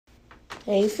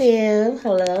Hey fam,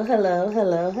 hello, hello,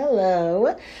 hello,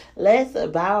 hello. Let's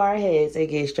bow our heads and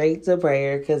get straight to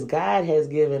prayer because God has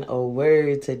given a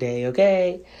word today,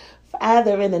 okay?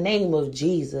 Father, in the name of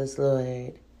Jesus,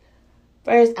 Lord.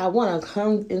 First, I want to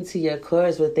come into your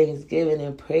courts with thanksgiving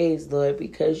and praise, Lord,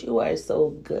 because you are so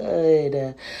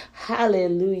good.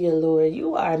 Hallelujah, Lord.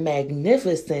 You are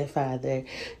magnificent, Father.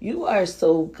 You are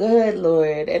so good,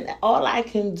 Lord. And all I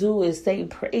can do is say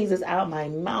praises out my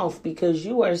mouth because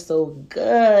you are so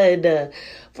good.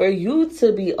 For you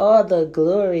to be all the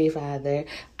glory, Father.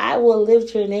 I will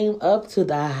lift your name up to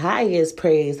the highest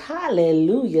praise.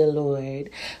 Hallelujah, Lord.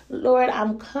 Lord,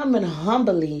 I'm coming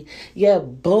humbly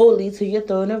yet boldly to your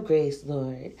throne of grace,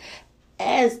 Lord,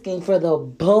 asking for the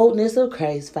boldness of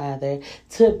Christ, Father,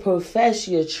 to profess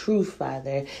your truth,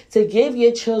 Father, to give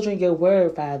your children your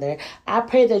word, Father. I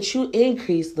pray that you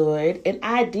increase, Lord, and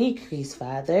I decrease,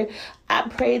 Father. I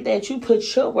pray that you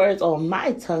put your words on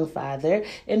my tongue, Father,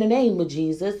 in the name of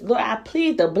Jesus. Lord, I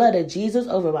plead the blood of Jesus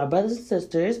over my brothers and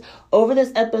sisters, over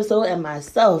this episode and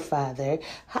myself, Father.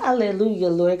 Hallelujah,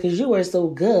 Lord, because you are so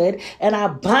good. And I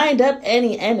bind up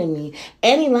any enemy,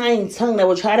 any lying tongue that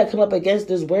will try to come up against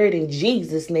this word in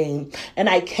Jesus' name. And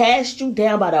I cast you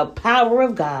down by the power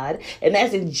of God. And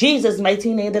that's in Jesus'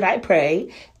 mighty name that I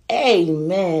pray.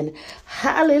 Amen.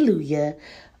 Hallelujah.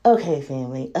 Okay,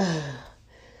 family.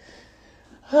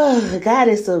 God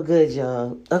is so good,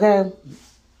 y'all. Okay.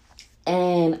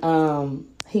 And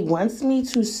he wants me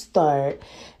to start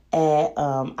at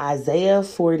Isaiah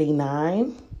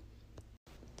 49.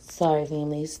 Sorry,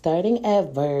 family. Starting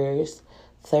at verse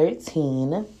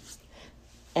 13.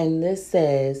 And this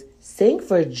says, "Sing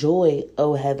for joy,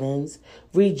 O heavens.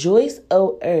 Rejoice,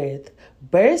 O earth.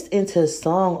 Burst into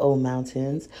song, O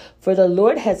mountains, for the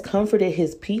Lord has comforted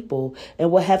his people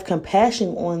and will have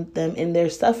compassion on them in their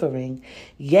suffering.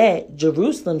 Yet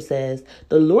Jerusalem says,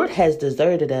 the Lord has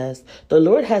deserted us. The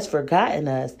Lord has forgotten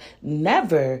us.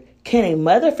 Never can a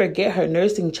mother forget her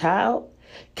nursing child.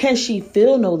 Can she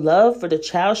feel no love for the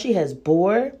child she has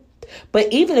bore?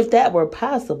 But even if that were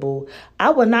possible,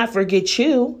 I will not forget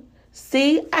you.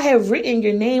 See, I have written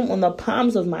your name on the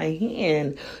palms of my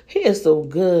hand." He is so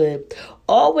good.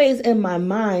 "Always in my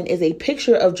mind is a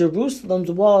picture of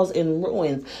Jerusalem's walls in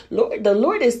ruins." Lord, the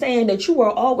Lord is saying that you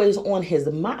are always on his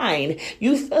mind.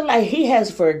 You feel like he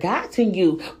has forgotten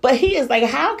you, but he is like,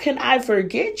 how can I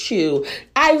forget you?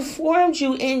 I formed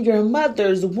you in your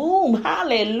mother's womb.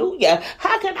 Hallelujah.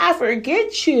 How can I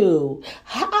forget you?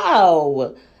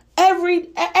 How?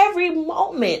 Every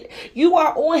moment you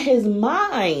are on his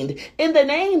mind in the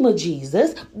name of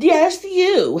Jesus. Yes,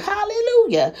 you.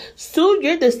 Hallelujah. Soon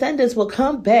your descendants will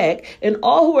come back and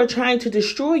all who are trying to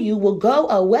destroy you will go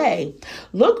away.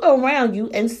 Look around you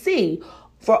and see,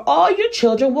 for all your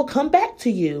children will come back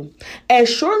to you. As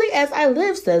surely as I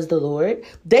live, says the Lord,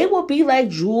 they will be like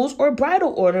jewels or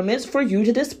bridal ornaments for you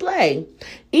to display.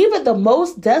 Even the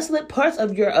most desolate parts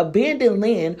of your abandoned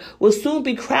land will soon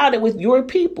be crowded with your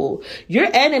people. Your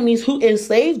enemies who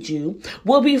enslaved you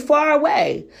will be far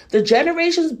away. The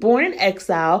generations born in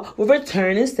exile will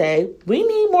return and say, we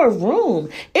need more room.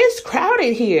 It's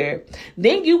crowded here.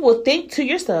 Then you will think to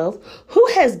yourself, who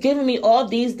has given me all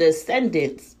these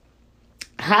descendants?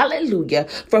 Hallelujah.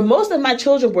 For most of my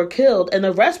children were killed and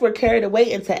the rest were carried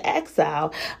away into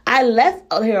exile. I was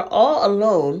left here all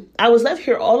alone.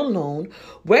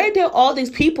 Where did all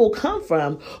these people come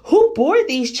from? Who bore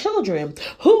these children?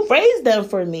 Who raised them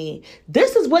for me?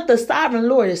 This is what the sovereign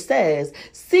Lord says.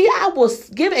 See, I will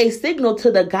give a signal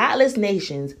to the godless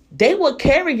nations. They will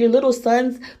carry your little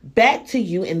sons back to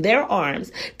you in their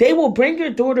arms. They will bring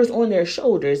your daughters on their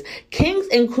shoulders. Kings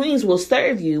and queens will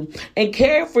serve you and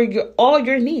care for all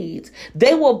your needs.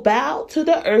 They will bow to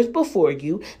the earth before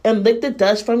you and lick the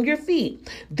dust from your feet.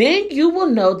 Then you will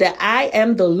know that I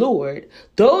am the Lord.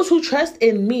 Those who trust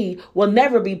in me will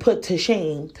never be put to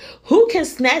shame. Who can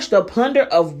snatch the plunder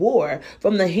of war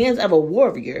from the hands of a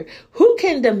warrior? Who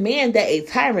can demand that a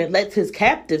tyrant lets his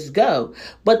captives go?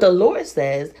 But the Lord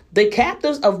says, the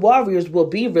captives of warriors will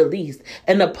be released,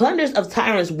 and the plunders of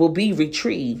tyrants will be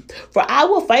retrieved. For I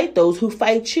will fight those who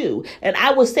fight you, and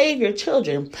I will save your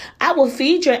children. I will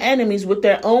feed your enemies with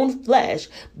their own flesh.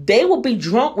 They will be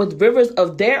drunk with rivers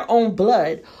of their own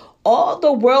blood. All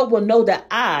the world will know that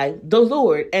I, the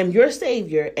Lord, am your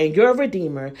Savior and your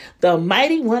Redeemer, the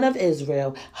mighty one of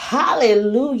Israel.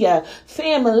 Hallelujah.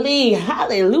 Family,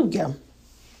 hallelujah.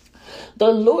 The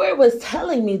Lord was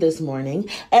telling me this morning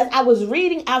as I was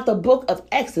reading out the book of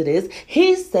Exodus,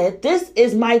 he said, this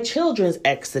is my children's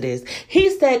Exodus. He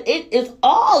said it is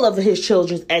all of his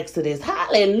children's Exodus.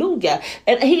 Hallelujah.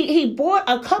 And he brought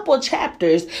a couple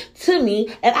chapters to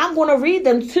me, and I'm going to read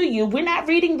them to you. We're not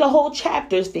reading the whole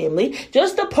chapters, family,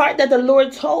 just the part that the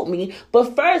Lord told me.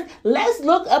 But first, let's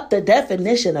look up the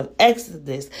definition of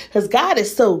Exodus, because God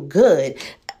is so good.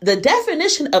 The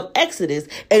definition of Exodus,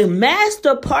 a mass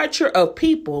departure of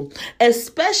people,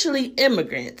 especially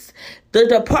immigrants. The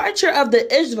departure of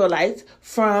the Israelites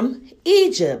from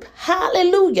Egypt.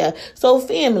 Hallelujah. So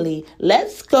family,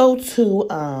 let's go to,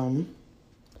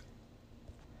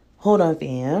 hold on,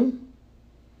 fam.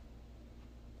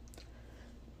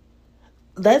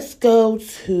 Let's go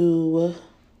to,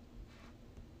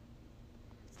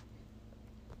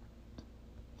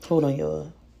 hold on,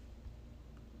 y'all.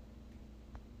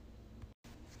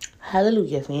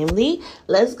 Hallelujah, family.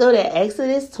 Let's go to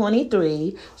Exodus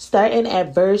 23, starting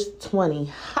at verse 20.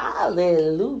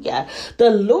 Hallelujah.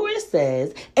 The Lord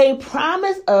says, a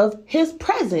promise of his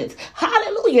presence.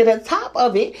 Hallelujah. The top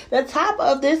of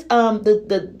this,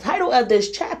 the title of this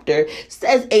chapter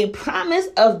says a promise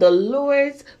of the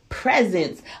Lord's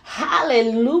presence.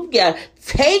 Hallelujah.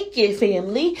 Take it,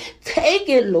 family. Take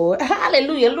it, Lord.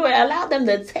 Hallelujah. Lord, allow them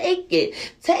to take it.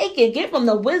 Take it. Give them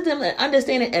the wisdom and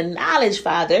understanding and knowledge,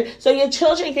 Father, so your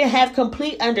children can have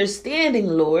complete understanding,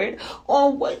 Lord,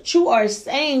 on what you are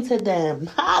saying to them.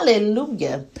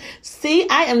 Hallelujah. See,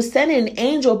 I am sending an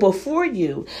angel before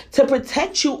you to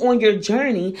protect you on your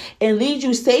journey and lead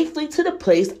you safely to the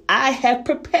place I have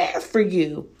prepared for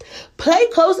you. Pay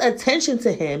close attention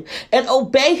to him and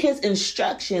obey his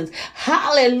instructions.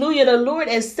 Hallelujah. The Lord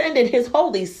is sending his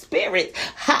Holy Spirit.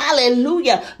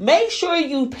 Hallelujah. Make sure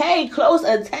you pay close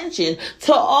attention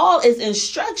to all his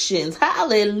instructions.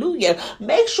 Hallelujah.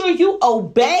 Make sure you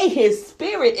obey his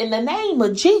spirit in the name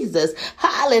of Jesus.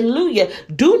 Hallelujah.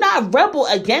 Do not rebel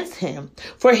against him,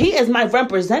 for he is my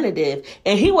representative,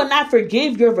 and he will not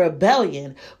forgive your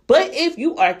rebellion. But if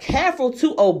you are careful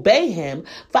to obey him,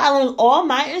 following all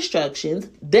my instructions,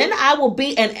 then I will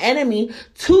be an enemy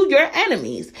to your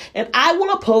enemies, and I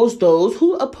will oppose those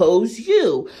who oppose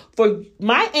you. For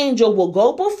my angel will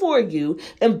go before you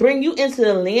and bring you into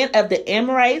the land of the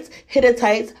Amorites,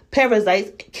 Hittites,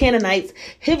 Perizzites, Canaanites,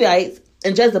 Hivites,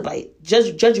 and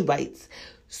Jebusites.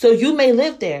 So you may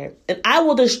live there, and I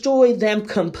will destroy them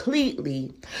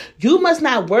completely. You must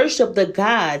not worship the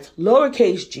gods,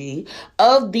 lowercase g,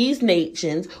 of these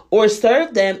nations, or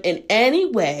serve them in any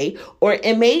way, or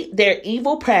imitate their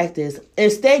evil practice.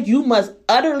 Instead, you must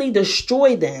utterly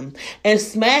destroy them and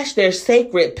smash their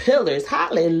sacred pillars.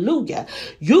 Hallelujah.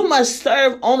 You must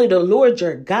serve only the Lord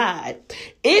your God.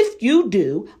 If you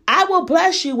do, I will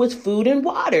bless you with food and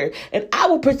water, and I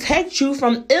will protect you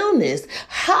from illness.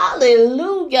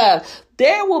 Hallelujah.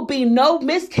 There will be no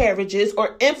miscarriages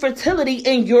or infertility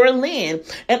in your land,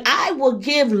 and I will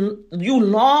give you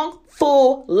long,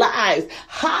 full lives.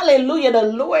 Hallelujah. The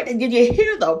Lord, and did you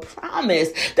hear the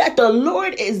promise that the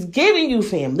Lord is giving you,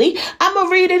 family? I'm going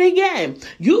to read it again.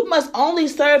 You must only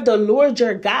serve the Lord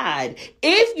your God.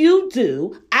 If you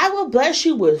do, I will bless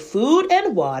you with food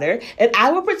and water, and I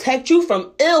will protect you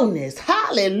from illness.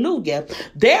 Hallelujah.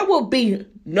 There will be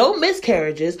no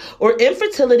miscarriages or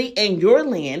infertility in your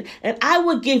land, and I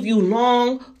will give you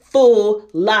long, full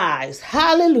lives.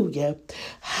 Hallelujah.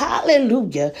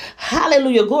 Hallelujah.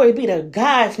 Hallelujah. Glory be to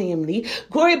God, family.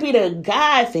 Glory be to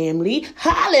God, family.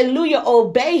 Hallelujah.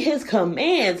 Obey his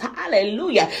commands.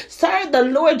 Hallelujah. Serve the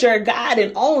Lord your God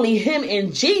and only him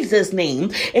in Jesus'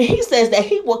 name. And he says that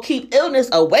he will keep illness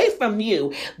away from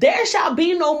you. There shall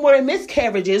be no more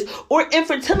miscarriages or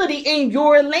infertility in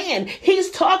your land.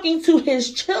 He's talking to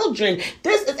his children.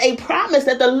 This is a promise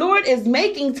that the Lord is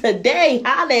making today.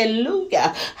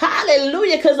 Hallelujah.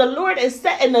 Hallelujah. Because the Lord is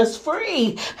setting us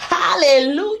free.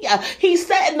 Hallelujah. He's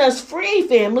setting us free,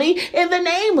 family, in the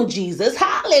name of Jesus.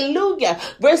 Hallelujah.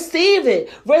 Receive it.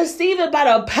 Receive it by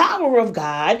the power of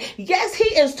God. Yes, he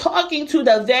is talking to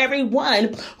the very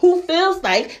one who feels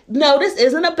like, no, this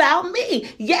isn't about me.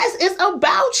 Yes, it's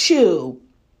about you.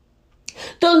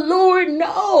 The Lord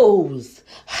knows.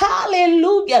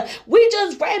 Hallelujah. We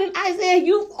just read in Isaiah,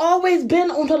 you've always been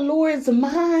on the Lord's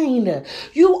mind.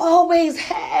 You always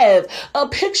have. A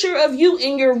picture of you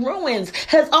in your ruins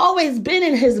has always been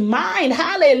in his mind.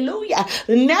 Hallelujah.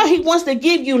 Now he wants to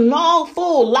give you long,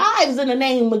 full lives in the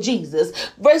name of Jesus.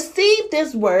 Receive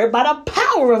this word by the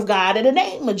power of God in the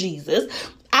name of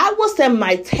Jesus. I will send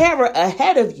my terror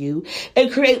ahead of you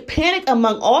and create panic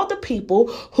among all the people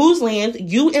whose lands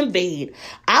you invade.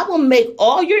 I will make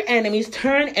all your enemies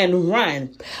turn and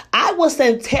run. I will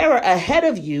send terror ahead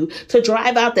of you to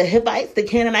drive out the Hivites, the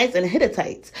Canaanites, and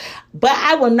Hittites. But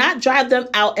I will not drive them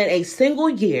out in a single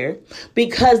year,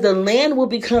 because the land will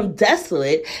become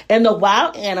desolate and the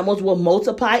wild animals will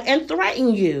multiply and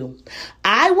threaten you.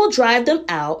 I will drive them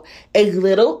out a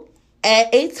little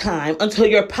at a time until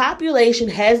your population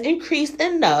has increased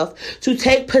enough to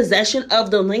take possession of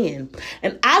the land.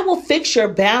 And I will fix your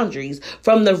boundaries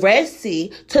from the Red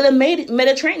Sea to the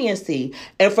Mediterranean Sea,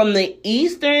 and from the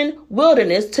eastern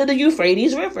wilderness to the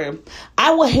Euphrates River.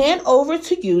 I will hand over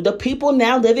to you the people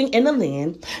now living in the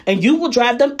land, and you will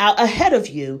drive them out ahead of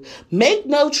you. Make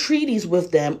no treaties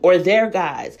with them or their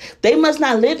gods. They must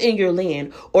not live in your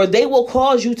land, or they will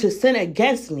cause you to sin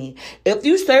against me. If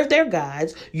you serve their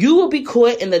gods, you will be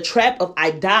caught in the trap of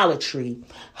idolatry.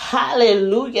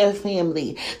 Hallelujah,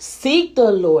 family. Seek the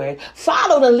Lord.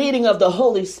 Follow the leading of the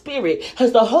Holy Spirit,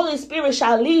 because the Holy Spirit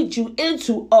shall lead you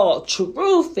into all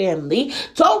truth, family.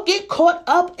 Don't get caught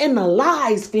up in the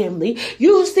lies, family.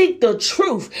 You seek the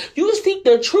truth. You seek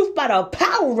the truth by the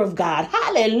power of God.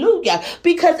 Hallelujah.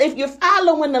 Because if you're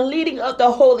following the leading of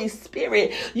the Holy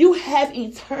Spirit, you have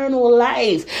eternal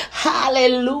life.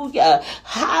 Hallelujah.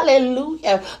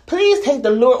 Hallelujah. Please take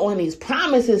the Lord on these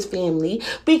promises, family,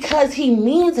 because he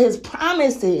means his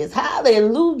promises.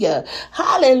 Hallelujah.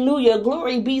 Hallelujah.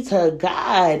 Glory be to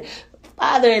God.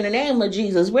 Father, in the name of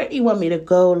Jesus, where do you want me to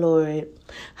go, Lord?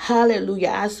 Hallelujah.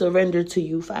 I surrender to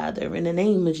you, Father, in the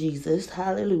name of Jesus.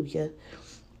 Hallelujah.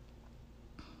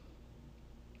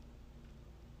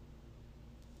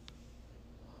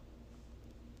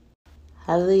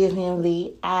 Hallelujah,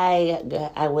 family.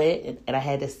 I went and I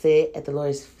had to sit at the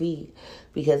Lord's feet,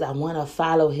 because I want to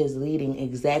follow his leading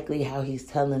exactly how he's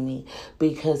telling me,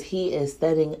 because he is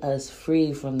setting us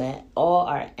free from all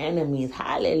our enemies.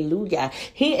 Hallelujah.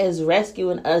 He is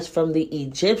rescuing us from the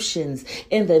Egyptians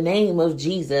in the name of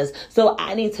Jesus. So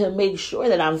I need to make sure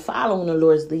that I'm following the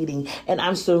Lord's leading and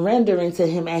I'm surrendering to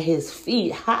him at his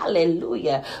feet.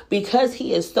 Hallelujah. Because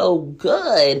he is so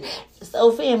good.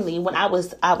 So family, when I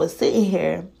was sitting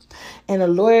here and the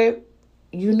Lord,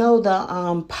 you know, the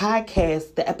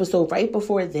podcast, the episode right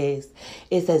before this,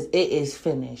 it says it is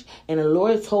finished. And the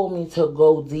Lord told me to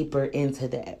go deeper into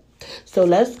that. So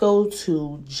let's go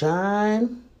to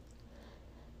John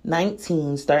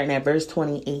 19, starting at verse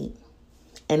 28.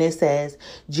 And it says,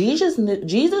 Jesus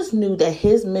knew that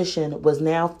his mission was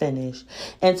now finished.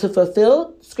 And to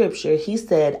fulfill scripture, he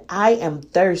said, I am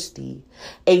thirsty.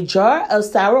 A jar of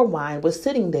sour wine was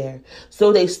sitting there.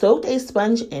 So they soaked a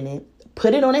sponge in it,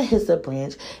 put it on a hyssop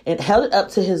branch, and held it up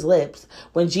to his lips.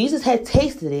 When Jesus had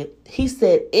tasted it, he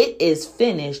said, it is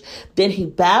finished. Then he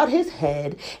bowed his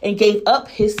head and gave up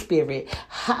his spirit.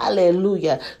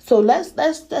 Hallelujah. So let's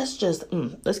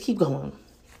keep going.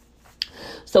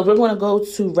 So we're going to go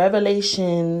to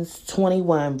Revelations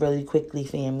 21 really quickly,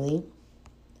 family.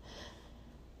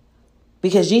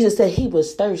 Because Jesus said he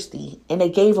was thirsty and they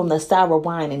gave him the sour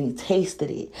wine and he tasted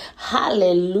it.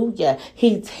 Hallelujah.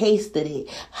 He tasted it.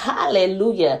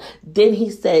 Hallelujah. Then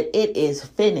he said, it is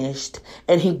finished.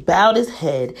 And he bowed his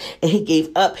head and he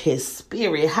gave up his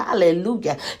spirit.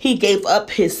 Hallelujah. He gave up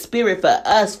his spirit for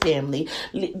us, family.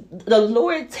 The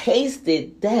Lord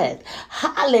tasted death.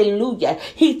 Hallelujah.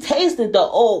 He tasted the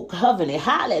old covenant.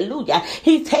 Hallelujah.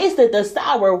 He tasted the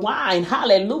sour wine.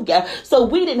 Hallelujah. So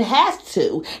we didn't have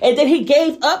to. And then he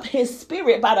gave up his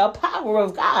spirit by the power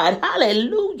of God.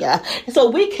 Hallelujah. So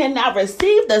we can now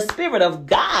receive the spirit of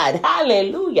God.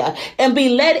 Hallelujah. And be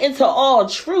led into all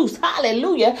truth.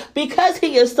 Hallelujah. Because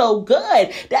he is so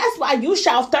good. That's why you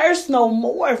shall thirst no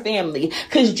more, family.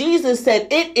 Because Jesus said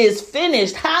it is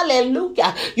finished.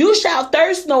 Hallelujah. You shall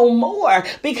thirst no more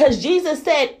because Jesus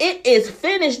said it is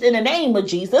finished in the name of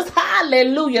Jesus.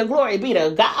 Hallelujah. Glory be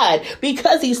to God.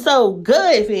 Because he's so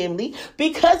good, family.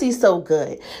 Because he's so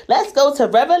good. Let's go to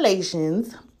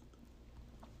Revelations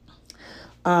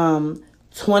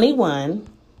 21.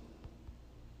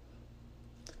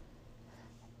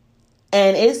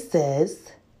 And it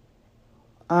says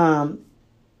on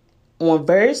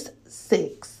verse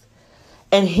 6,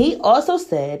 and he also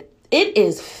said, it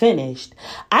is finished.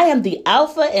 I am the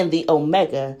Alpha and the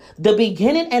Omega, the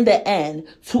beginning and the end.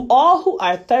 To all who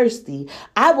are thirsty,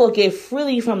 I will give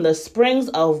freely from the springs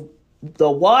of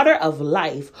the water of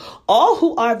life. All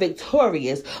who are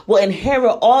victorious will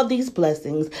inherit all these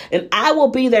blessings, and I will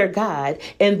be their God,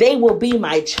 and they will be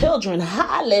my children.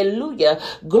 Hallelujah.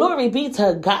 Glory be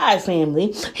to God,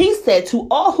 family. He said, to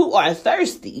all who are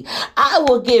thirsty, I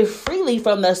will give freely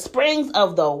from the springs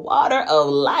of the water of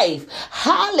life.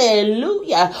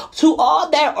 Hallelujah. To all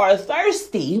that are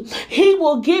thirsty, he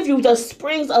will give you the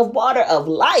springs of water of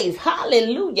life.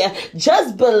 Hallelujah.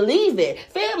 Just believe it.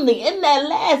 Family, in that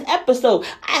last episode,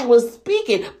 I was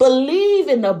speaking, believe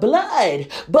in the blood.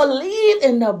 Believe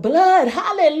in the blood.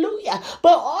 Hallelujah.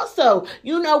 But also,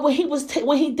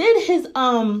 when he did his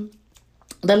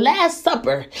the Last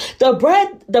Supper, the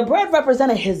bread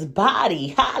represented his body,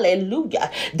 hallelujah,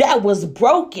 that was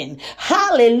broken,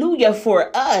 hallelujah,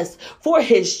 for us, for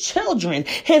his children.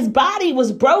 His body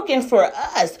was broken for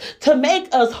us to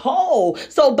make us whole.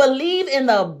 So believe in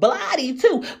the body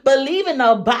too. Believe in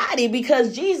the body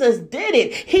because Jesus did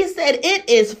it. He said, it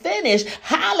is finished.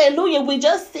 Hallelujah. We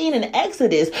just seen in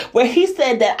Exodus where he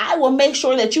said that I will make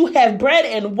sure that you have bread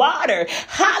and water.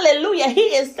 Hallelujah. He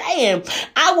is saying,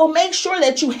 I will make sure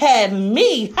that you have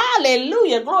me.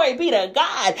 Hallelujah. Glory be to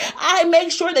God. I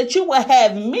make sure that you will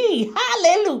have me.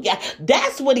 Hallelujah.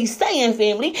 That's what he's saying,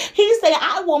 family. He said,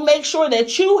 I will make sure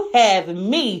that you have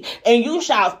me and you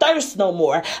shall thirst no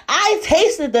more. I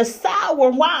tasted the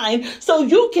sour wine so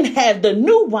you can have the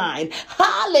new wine.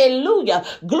 Hallelujah.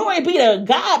 Glory be to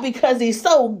God because he's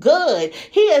so good.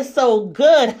 He is so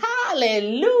good.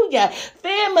 Hallelujah.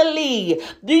 Family,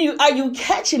 are you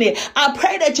catching it? I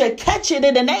pray that you catch it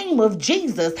in the name of Jesus.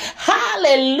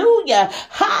 Hallelujah.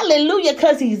 Hallelujah.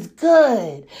 Because he's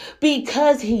good.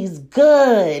 Because he's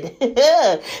good.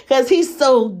 Because he's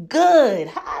so good.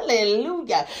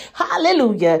 Hallelujah.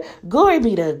 Hallelujah. Glory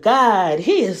be to God.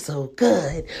 He is so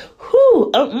good.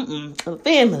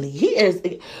 Family,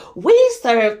 we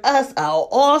serve us an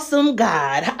awesome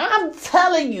God. I'm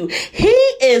telling you, he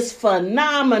is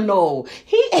phenomenal.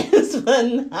 He is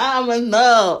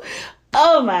phenomenal.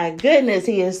 Oh my goodness,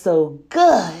 he is so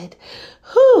good.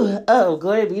 Oh,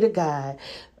 glory be to God.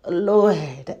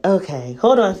 Lord. Okay,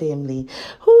 hold on, family.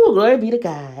 Glory be to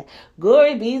God.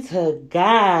 Glory be to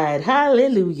God.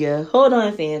 Hallelujah. Hold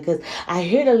on, fam, because I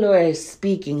hear the Lord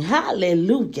speaking.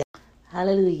 Hallelujah.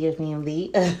 Hallelujah,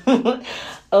 family.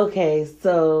 Okay,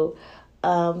 so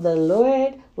the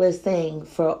Lord was saying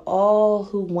for all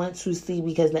who want to see,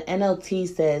 because the NLT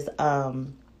says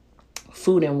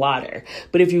food and water.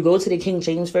 But if you go to the King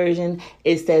James Version,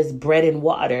 it says bread and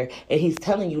water. And he's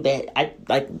telling you that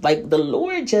like the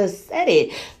Lord just said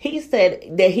it. He said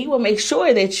that he will make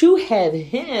sure that you have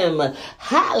him.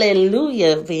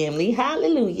 Hallelujah, family.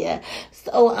 Hallelujah.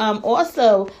 So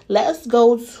also let's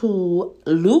go to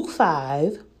Luke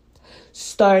 5.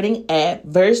 Starting at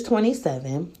verse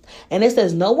 27, and it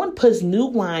says, no one puts new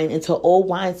wine into old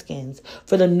wineskins,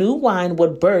 for the new wine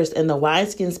would burst and the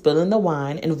wineskins spilling the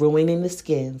wine and ruining the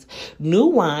skins. New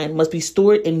wine must be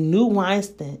stored in new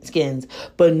wineskins,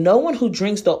 but no one who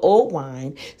drinks the old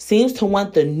wine seems to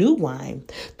want the new wine.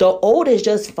 The old is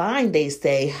just fine, they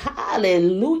say.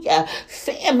 Hallelujah.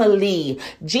 Family,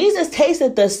 Jesus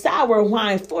tasted the sour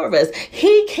wine for us.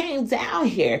 He came down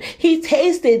here. He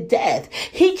tasted death.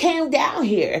 He came down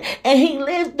here and he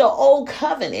lived the old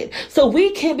covenant so we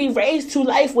can be raised to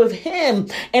life with him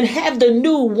and have the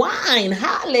new wine.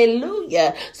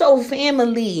 Hallelujah. So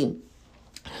family,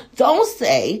 don't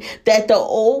say that the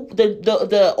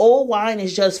old wine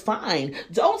is just fine.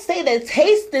 Don't say that.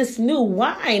 Taste this new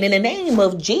wine in the name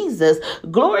of Jesus.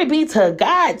 Glory be to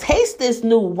God. Taste this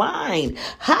new wine.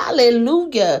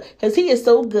 Hallelujah. Because he is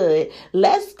so good.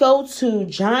 Let's go to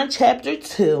John chapter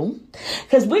 2.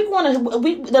 Because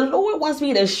the Lord wants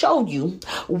me to show you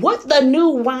what the new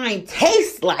wine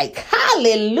tastes like.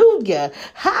 Hallelujah.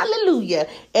 Hallelujah.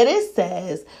 And it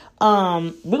says,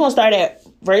 we're going to start at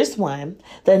verse 1.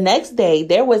 The next day,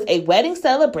 there was a wedding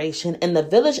celebration in the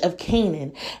village of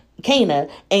Cana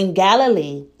in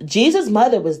Galilee. Jesus'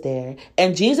 mother was there,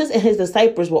 and Jesus and his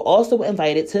disciples were also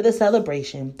invited to the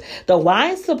celebration. The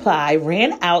wine supply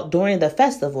ran out during the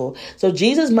festival, so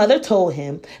Jesus' mother told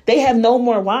him, they have no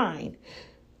more wine.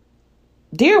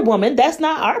 Dear woman, that's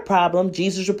not our problem,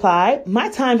 Jesus replied. My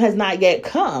time has not yet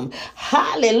come.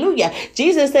 Hallelujah.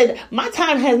 Jesus said, my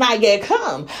time has not yet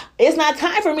come. It's not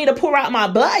time for me to pour out my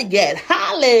blood yet.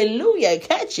 Hallelujah.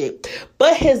 Catch it.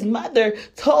 But his mother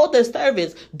told the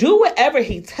servants, do whatever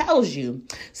he tells you.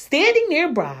 Standing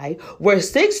nearby were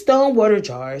 6 stone water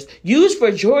jars used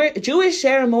for Jewish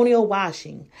ceremonial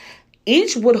washing.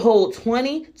 Each would hold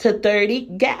 20 to 30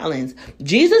 gallons.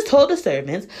 Jesus told the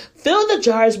servants, fill the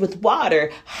jars with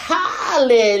water.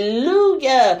 Hallelujah.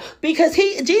 Because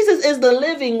Jesus is the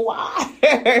living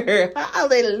water.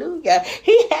 Hallelujah.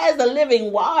 He has the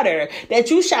living water that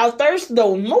you shall thirst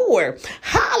no more.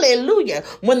 Hallelujah.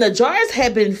 When the jars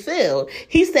had been filled,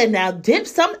 he said, now dip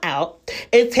some out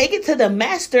and take it to the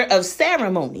master of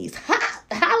ceremonies.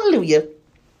 Hallelujah.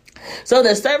 So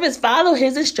the servants followed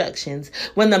his instructions.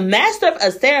 When the master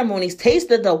of ceremonies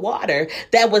tasted the water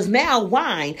that was now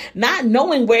wine, not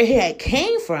knowing where it had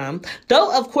came from,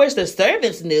 though of course the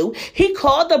servants knew, he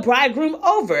called the bridegroom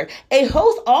over. A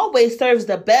host always serves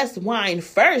the best wine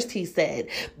first, he said.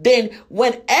 Then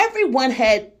when everyone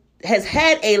has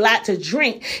had a lot to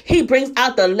drink, he brings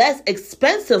out the less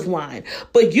expensive wine.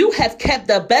 But you have kept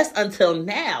the best until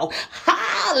now.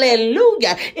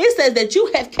 Hallelujah. It says that you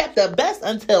have kept the best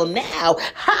until now.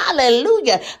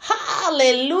 Hallelujah.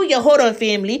 Hallelujah. Hold on,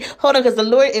 family. Hold on, because the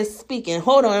Lord is speaking.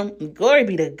 Hold on. Glory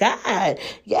be to God.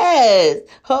 Yes.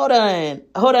 Hold on.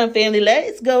 Hold on, family.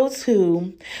 Let's go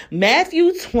to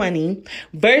Matthew 20,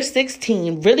 verse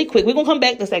 16. Really quick. We're going to come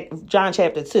back to John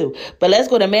chapter 2. But let's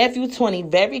go to Matthew 20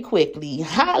 very quickly.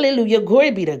 Hallelujah.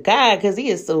 Glory be to God, because he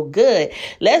is so good.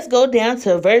 Let's go down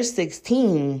to verse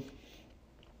 16.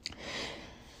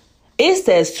 It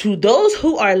says, to those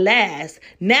who are last,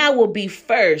 now will be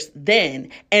first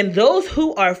then, and those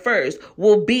who are first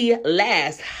will be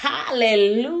last.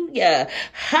 Hallelujah.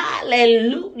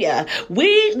 Hallelujah.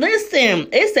 Listen,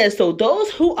 it says, so those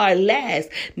who are last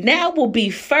now will be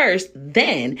first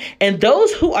then, and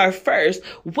those who are first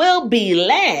will be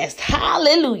last.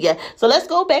 Hallelujah. So let's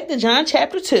go back to John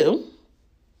chapter 2.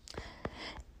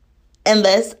 And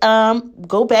let's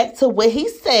go back to what he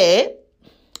said.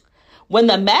 When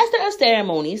the master of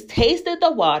ceremonies tasted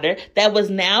the water that was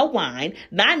now wine,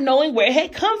 not knowing where it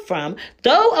had come from,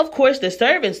 though of course the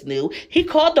servants knew, he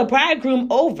called the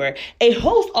bridegroom over. A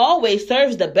host always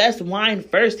serves the best wine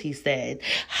first, he said.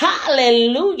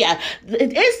 Hallelujah.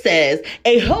 It says,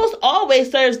 a host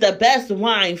always serves the best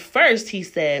wine first, he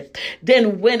said.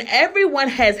 Then when everyone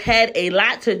has had a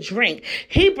lot to drink,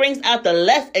 he brings out the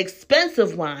less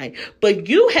expensive wine. But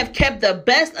you have kept the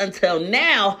best until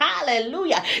now.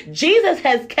 Hallelujah. Jesus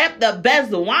has kept the best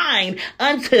wine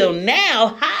until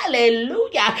now.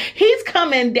 Hallelujah. He's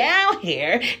coming down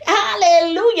here.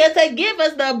 Hallelujah. To give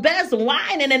us the best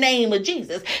wine in the name of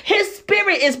Jesus. His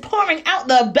spirit is pouring out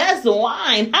the best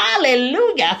wine.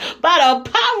 Hallelujah. By the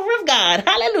power of God.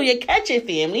 Hallelujah. Catch it,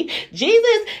 family.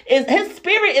 His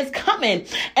spirit is coming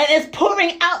and is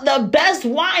pouring out the best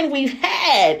wine we've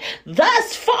had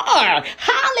thus far.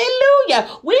 Hallelujah.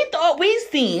 We thought we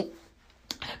seen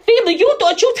family, you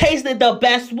thought you tasted the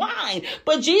best wine.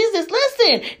 But Jesus,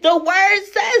 listen, the word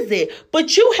says it.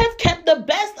 But you have kept the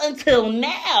best until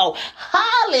now.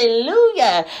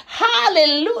 Hallelujah.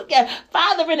 Hallelujah.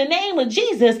 Father, in the name of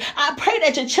Jesus, I pray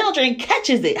that your children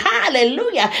catches it.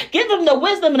 Hallelujah. Give them the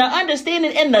wisdom and the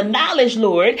understanding and the knowledge,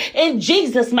 Lord, in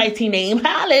Jesus' mighty name.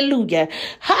 Hallelujah.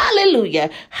 Hallelujah.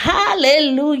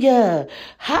 Hallelujah.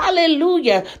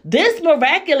 Hallelujah. This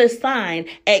miraculous sign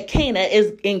at Cana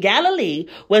is in Galilee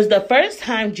was the first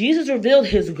time Jesus revealed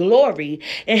his glory,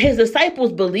 and his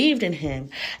disciples believed in him.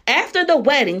 After the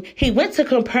wedding, he went to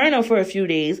Capernaum for a few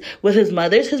days with his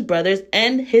mothers, his brothers,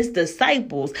 and his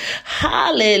disciples.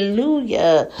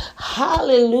 Hallelujah.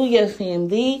 Hallelujah,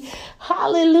 family.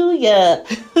 Hallelujah.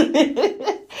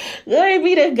 Glory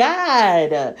be to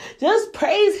God. Just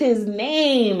praise his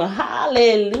name.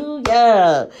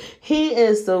 Hallelujah. He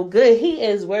is so good. He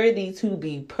is worthy to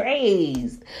be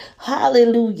praised.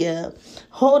 Hallelujah.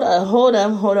 Hold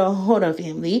on,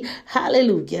 family.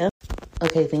 Hallelujah.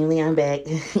 Okay, family, I'm back.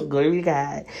 Glory to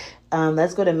God.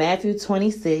 Let's go to Matthew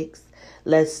 26.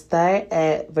 Let's start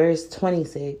at verse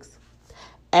 26.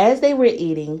 As they were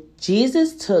eating,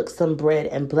 Jesus took some bread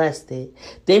and blessed it.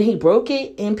 Then he broke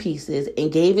it in pieces and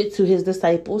gave it to his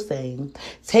disciples, saying,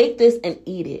 take this and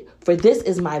eat it, for this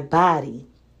is my body.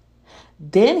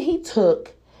 Then he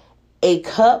took a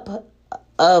cup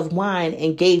of wine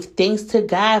and gave thanks to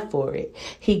God for it.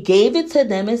 He gave it to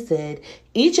them and said,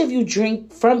 each of you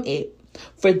drink from it.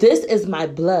 For this is my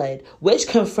blood, which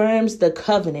confirms the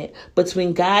covenant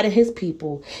between God and his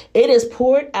people. It is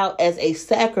poured out as a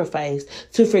sacrifice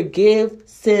to forgive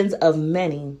sins of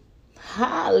many.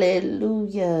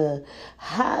 Hallelujah.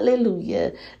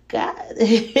 Hallelujah. God,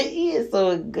 he is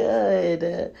so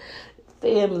good.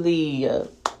 Family,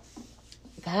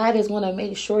 God is going to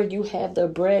make sure you have the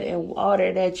bread and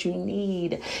water that you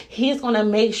need. He's going to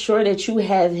make sure that you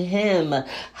have him.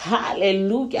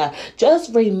 Hallelujah.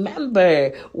 Just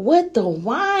remember what the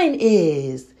wine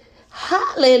is.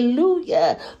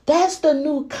 Hallelujah. That's the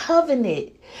new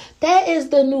covenant. That is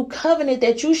the new covenant,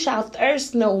 that you shall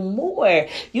thirst no more.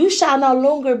 You shall no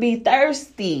longer be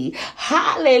thirsty.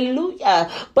 Hallelujah.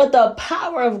 But the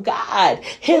power of God,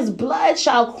 his blood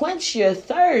shall quench your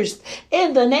thirst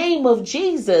in the name of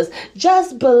Jesus.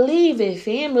 Just believe it,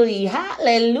 family.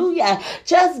 Hallelujah.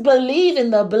 Just believe in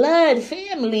the blood,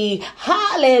 family.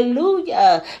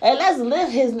 Hallelujah. And let's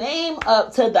lift his name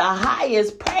up to the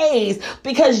highest praise,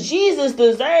 because Jesus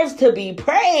deserves to be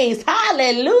praised.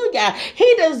 Hallelujah.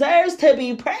 He deserves to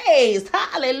be praised.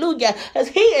 Hallelujah. Because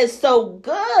he is so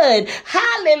good.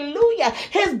 Hallelujah.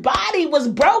 His body was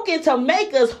broken to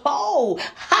make us whole.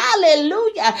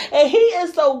 Hallelujah. And he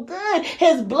is so good.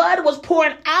 His blood was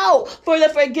poured out for the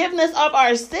forgiveness of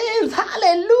our sins.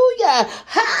 Hallelujah.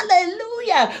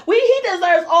 Hallelujah. He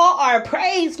deserves all our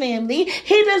praise, family.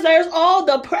 He deserves all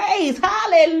the praise.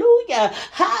 Hallelujah.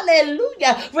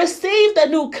 Hallelujah. Receive the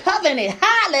new covenant.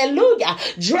 Hallelujah.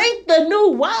 Drink the new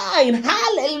wine.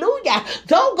 Hallelujah.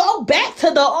 Don't go back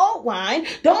to the old wine.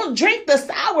 Don't drink the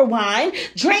sour wine.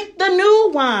 Drink the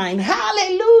new wine.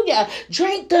 Hallelujah.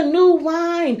 Drink the new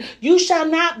wine. You shall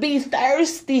not be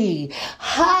thirsty.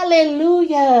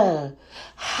 Hallelujah.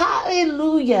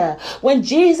 Hallelujah. When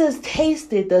Jesus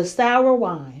tasted the sour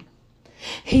wine,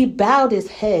 he bowed his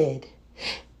head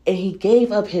and he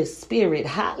gave up his spirit.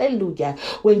 Hallelujah.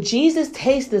 When Jesus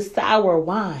tasted sour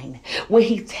wine, when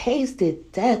he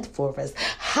tasted death for us,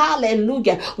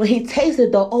 hallelujah. When he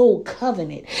tasted the old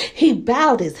covenant, he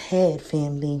bowed his head,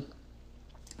 family.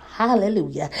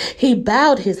 Hallelujah. He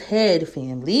bowed his head,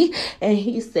 family, and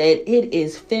he said, it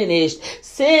is finished.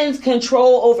 Sin's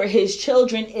control over his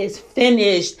children is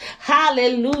finished.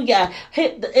 Hallelujah.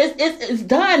 It's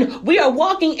done. We are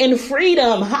walking in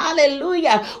freedom.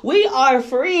 Hallelujah. We are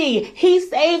free. He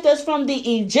saved us from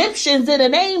the Egyptians in the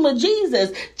name of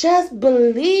Jesus. Just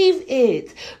believe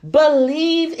it.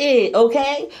 Believe it,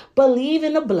 okay? Believe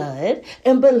in the blood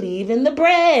and believe in the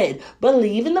bread.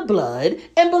 Believe in the blood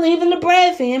and believe in the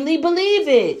bread, family. Believe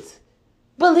it.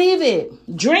 Believe it.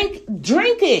 Drink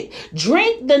it.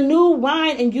 Drink the new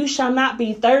wine and you shall not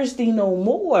be thirsty no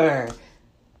more.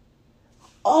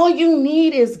 All you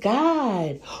need is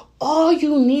God. All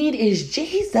you need is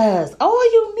Jesus. All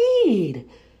you need.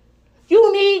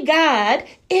 You need God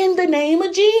in the name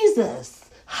of Jesus.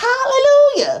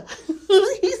 Hallelujah.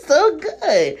 He's so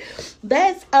good.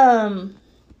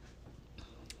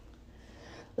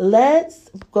 Let's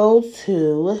go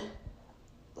to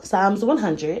Psalms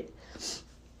 100.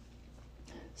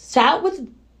 Shout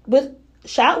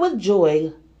with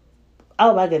joy.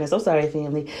 Oh my goodness, I'm sorry,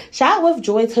 family. Shout with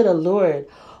joy to the Lord,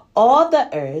 all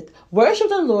the earth. Worship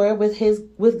the Lord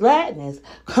with gladness.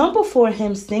 Come before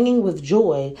him singing with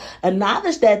joy.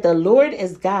 Acknowledge that the Lord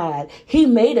is God. He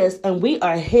made us and we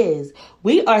are his.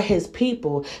 We are his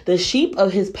people, the sheep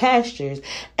of his pastures.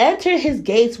 Enter his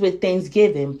gates with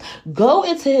thanksgiving. Go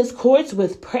into his courts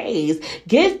with praise.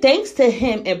 Give thanks to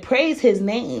him and praise his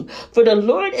name. For the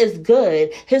Lord is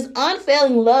good. His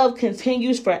unfailing love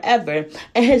continues forever,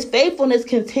 and his faithfulness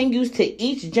continues to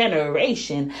each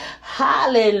generation.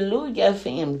 Hallelujah,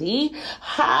 family.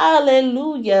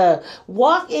 Hallelujah.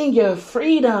 Walk in your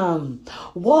freedom.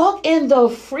 Walk in the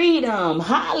freedom.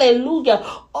 Hallelujah.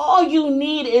 All you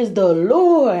need is the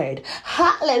Lord.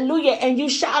 Hallelujah. And you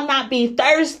shall not be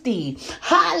thirsty.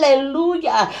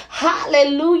 Hallelujah.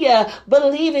 Hallelujah.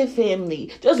 Believe it,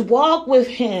 family. Just walk with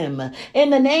him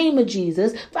in the name of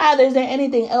Jesus. Father, is there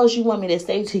anything else you want me to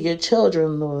say to your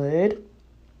children, Lord?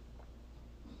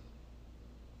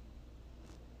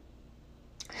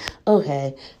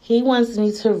 Okay, he wants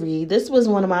me to read. This was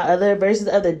one of my other verses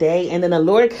of the day, and then the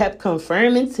Lord kept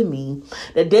confirming to me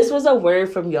that this was a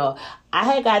word from y'all. I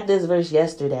had got this verse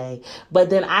yesterday, but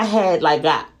then I had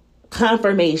got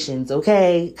confirmations,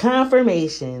 okay?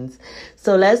 Confirmations.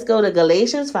 So let's go to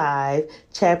Galatians 5,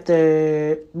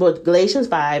 Galatians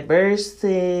 5,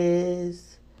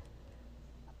 verses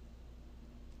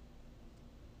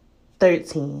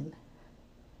 13.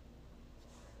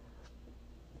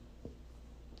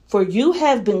 For you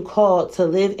have been called to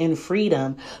live in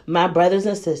freedom, my brothers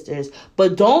and sisters,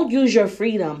 but don't use your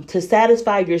freedom to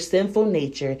satisfy your sinful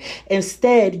nature.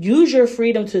 Instead, use your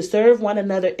freedom to serve one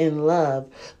another in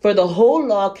love. For the whole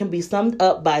law can be summed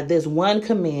up by this one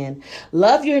command: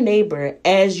 love your neighbor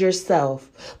as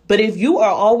yourself. But if you are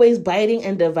always biting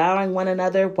and devouring one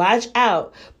another, watch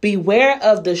out. Beware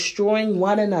of destroying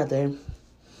one another.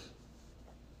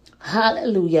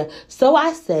 Hallelujah. So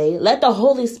I say, let the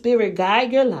Holy Spirit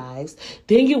guide your lives.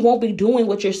 Then you won't be doing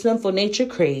what your sinful nature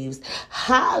craves.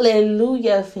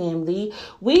 Hallelujah, family.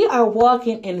 We are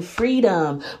walking in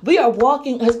freedom. We are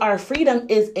walking because our freedom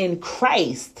is in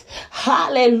Christ.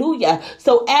 Hallelujah.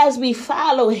 So as we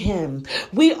follow him,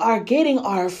 we are getting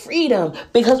our freedom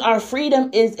because our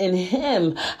freedom is in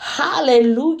him.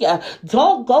 Hallelujah.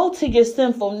 Don't go to your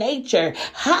sinful nature.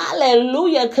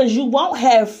 Hallelujah. Because you won't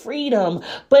have freedom,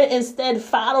 but instead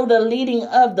follow the leading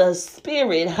of the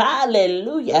Spirit.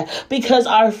 Hallelujah. Because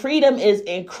our freedom is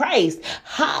in Christ.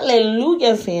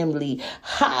 Hallelujah, family.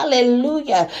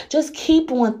 Hallelujah. Just keep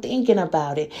on thinking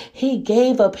about it. He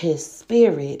gave up his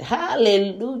spirit.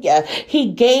 Hallelujah.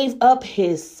 He gave up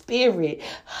his spirit.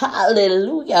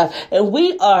 Hallelujah. And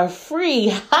we are free.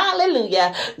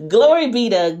 Hallelujah. Glory be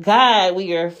to God.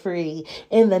 We are free.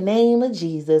 In the name of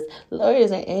Jesus. Lord,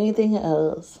 is there anything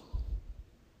else?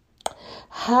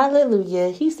 Hallelujah.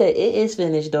 He said, it is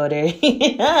finished, daughter.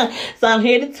 So I'm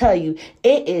here to tell you,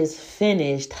 it is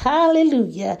finished.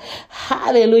 Hallelujah.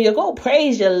 Hallelujah. Go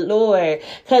praise your Lord,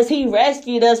 because he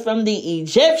rescued us from the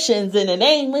Egyptians in the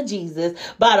name of Jesus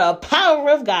by the power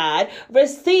of God.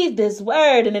 Receive this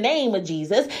word in the name of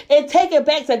Jesus and take it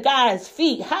back to God's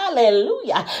feet.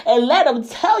 Hallelujah. And let him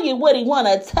tell you what he want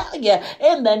to tell you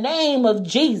in the name of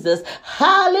Jesus.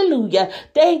 Hallelujah.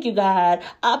 Thank you, God.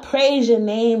 I praise your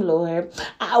name, Lord.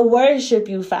 I worship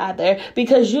you, Father,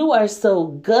 because you are so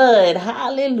good.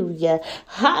 Hallelujah.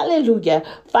 Hallelujah.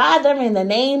 Father, in the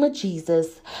name of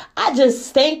Jesus, I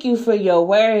just thank you for your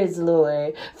words,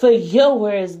 Lord, for your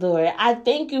words, Lord. I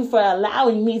thank you for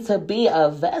allowing me to be a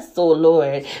vessel,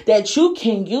 Lord, that you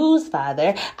can use,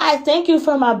 Father. I thank you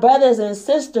for my brothers and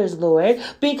sisters, Lord,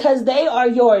 because they are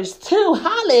yours too.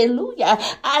 Hallelujah.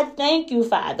 I thank you,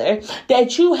 Father,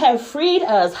 that you have freed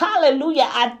us. Hallelujah.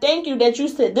 I thank you that you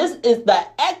said this is the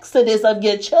exodus of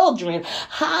your children.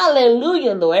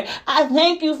 Hallelujah, Lord. I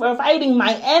thank you for fighting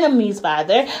my enemies,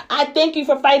 Father. I thank you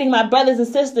for fighting my brothers and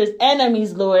sisters'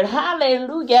 enemies, Lord.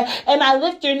 Hallelujah. And I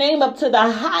lift your name up to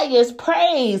the highest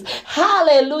praise.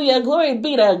 Hallelujah. Glory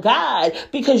be to God,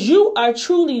 because you are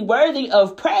truly worthy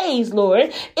of praise,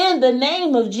 Lord, in the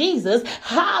name of Jesus.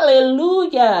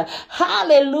 Hallelujah.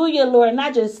 Hallelujah, Lord. And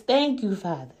I just thank you,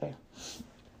 Father.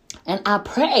 And I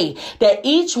pray that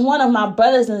each one of my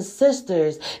brothers and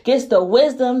sisters gets the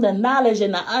wisdom, the knowledge,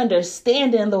 and the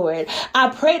understanding, Lord. I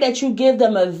pray that you give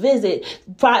them a visit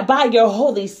by your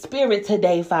Holy Spirit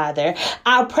today, Father.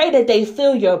 I pray that they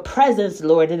feel your presence,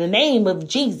 Lord, in the name of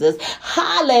Jesus.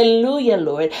 Hallelujah,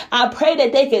 Lord. I pray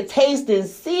that they can taste and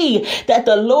see that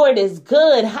the Lord is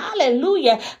good.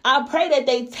 Hallelujah. I pray that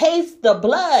they taste the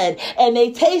blood and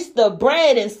they taste the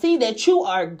bread and see that you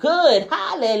are good.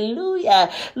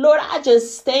 Hallelujah. Lord, I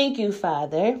just thank you,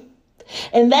 Father.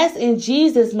 And that's in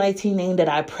Jesus' mighty name that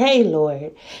I pray,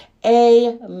 Lord.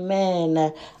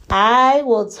 Amen. I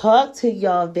will talk to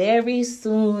y'all very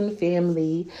soon,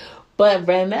 family. But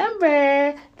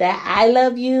remember that I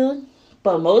love you.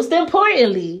 But most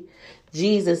importantly,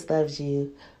 Jesus loves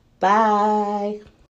you. Bye.